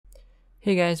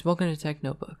Hey guys, welcome to Tech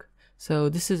Notebook. So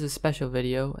this is a special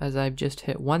video as I've just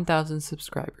hit 1,000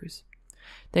 subscribers.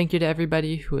 Thank you to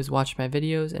everybody who has watched my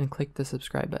videos and clicked the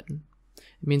subscribe button.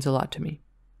 It means a lot to me.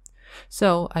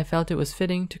 So I felt it was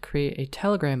fitting to create a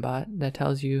Telegram bot that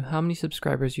tells you how many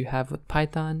subscribers you have with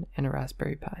Python and a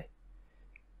Raspberry Pi.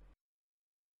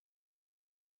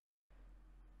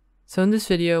 So in this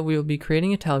video, we will be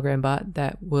creating a Telegram bot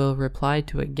that will reply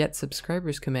to a get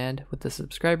subscribers command with the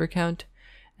subscriber count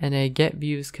and a get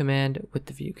views command with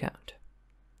the view count.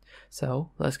 So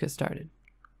let's get started.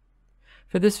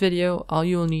 For this video, all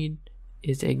you will need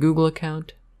is a Google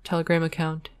account, Telegram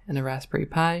account, and a Raspberry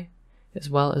Pi, as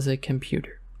well as a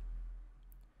computer.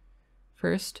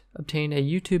 First, obtain a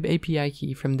YouTube API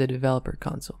key from the developer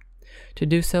console. To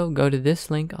do so, go to this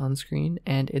link on screen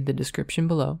and in the description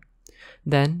below.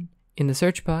 Then, in the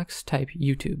search box, type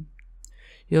YouTube.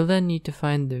 You'll then need to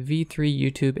find the v3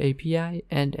 YouTube API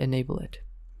and enable it.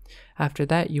 After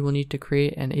that, you will need to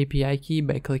create an API key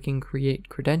by clicking Create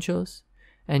Credentials,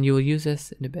 and you will use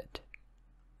this in a bit.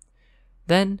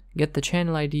 Then, get the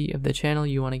channel ID of the channel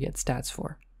you want to get stats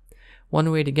for.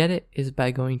 One way to get it is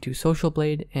by going to Social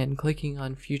Blade and clicking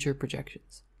on Future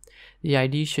Projections. The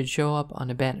ID should show up on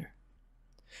a banner.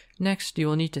 Next, you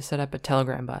will need to set up a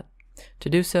Telegram bot. To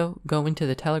do so, go into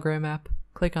the Telegram app,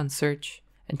 click on Search,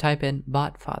 and type in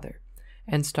BotFather,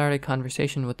 and start a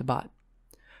conversation with the bot.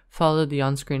 Follow the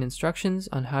on-screen instructions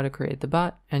on how to create the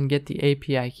bot and get the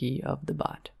API key of the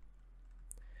bot.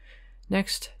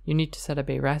 Next, you need to set up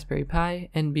a Raspberry Pi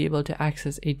and be able to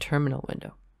access a terminal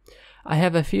window. I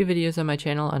have a few videos on my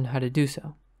channel on how to do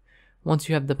so. Once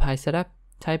you have the Pi set up,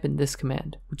 type in this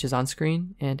command, which is on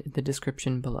screen and in the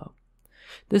description below.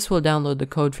 This will download the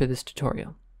code for this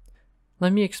tutorial.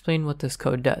 Let me explain what this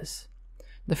code does.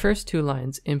 The first 2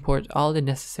 lines import all the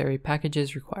necessary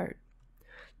packages required.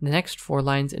 The next 4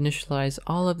 lines initialize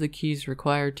all of the keys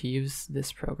required to use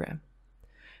this program.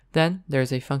 Then there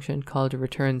is a function called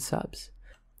return subs.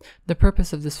 The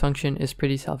purpose of this function is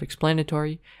pretty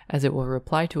self-explanatory, as it will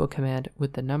reply to a command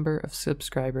with the number of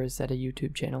subscribers that a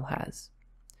YouTube channel has.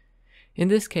 In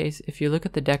this case, if you look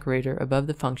at the decorator above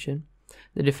the function,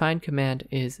 the defined command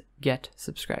is get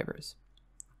subscribers.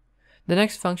 The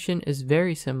next function is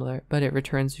very similar, but it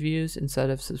returns views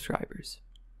instead of subscribers.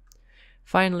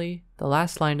 Finally, the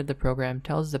last line of the program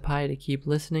tells the Pi to keep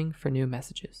listening for new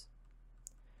messages.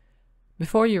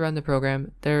 Before you run the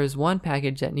program, there is one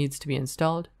package that needs to be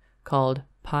installed called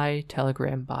Pi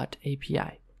Telegram Bot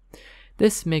API.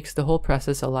 This makes the whole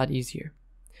process a lot easier.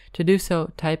 To do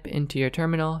so, type into your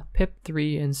terminal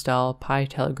pip3 install Pi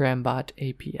Telegram Bot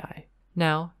API.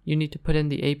 Now, you need to put in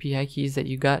the API keys that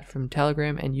you got from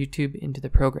Telegram and YouTube into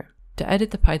the program. To edit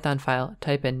the Python file,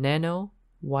 type in nano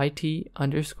yt_telegram.py.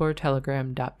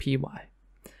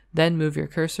 Then move your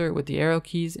cursor with the arrow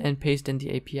keys and paste in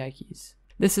the API keys.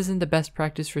 This isn't the best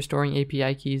practice for storing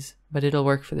API keys, but it'll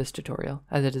work for this tutorial,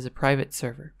 as it is a private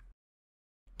server.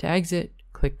 To exit,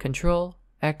 click Ctrl,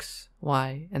 X,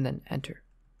 Y, and then Enter.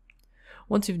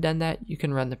 Once you've done that, you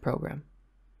can run the program.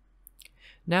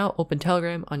 Now open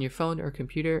Telegram on your phone or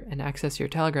computer and access your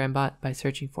Telegram bot by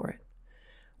searching for it.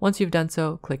 Once you've done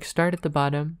so, click Start at the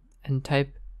bottom and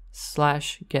type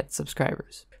 /get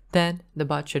subscribers. Then the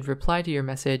bot should reply to your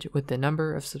message with the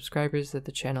number of subscribers that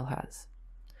the channel has.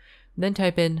 Then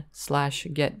type in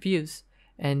 /get views,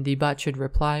 and the bot should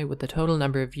reply with the total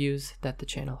number of views that the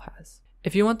channel has.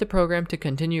 If you want the program to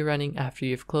continue running after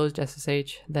you've closed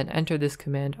SSH, then enter this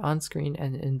command on screen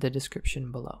and in the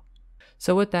description below.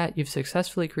 So with that, you've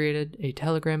successfully created a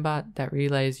Telegram bot that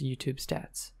relays YouTube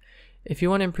stats. If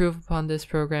you want to improve upon this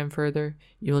program further,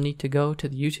 you will need to go to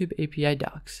the YouTube API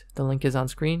docs. The link is on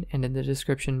screen and in the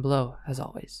description below, as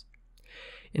always.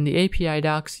 In the API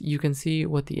docs, you can see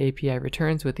what the API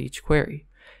returns with each query,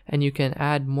 and you can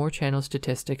add more channel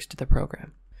statistics to the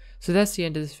program. So that's the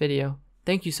end of this video.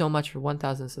 Thank you so much for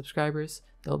 1,000 subscribers.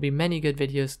 There will be many good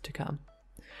videos to come.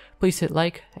 Please hit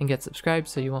like and get subscribed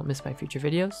so you won't miss my future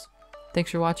videos. Thanks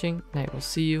for watching, and I will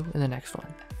see you in the next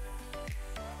one.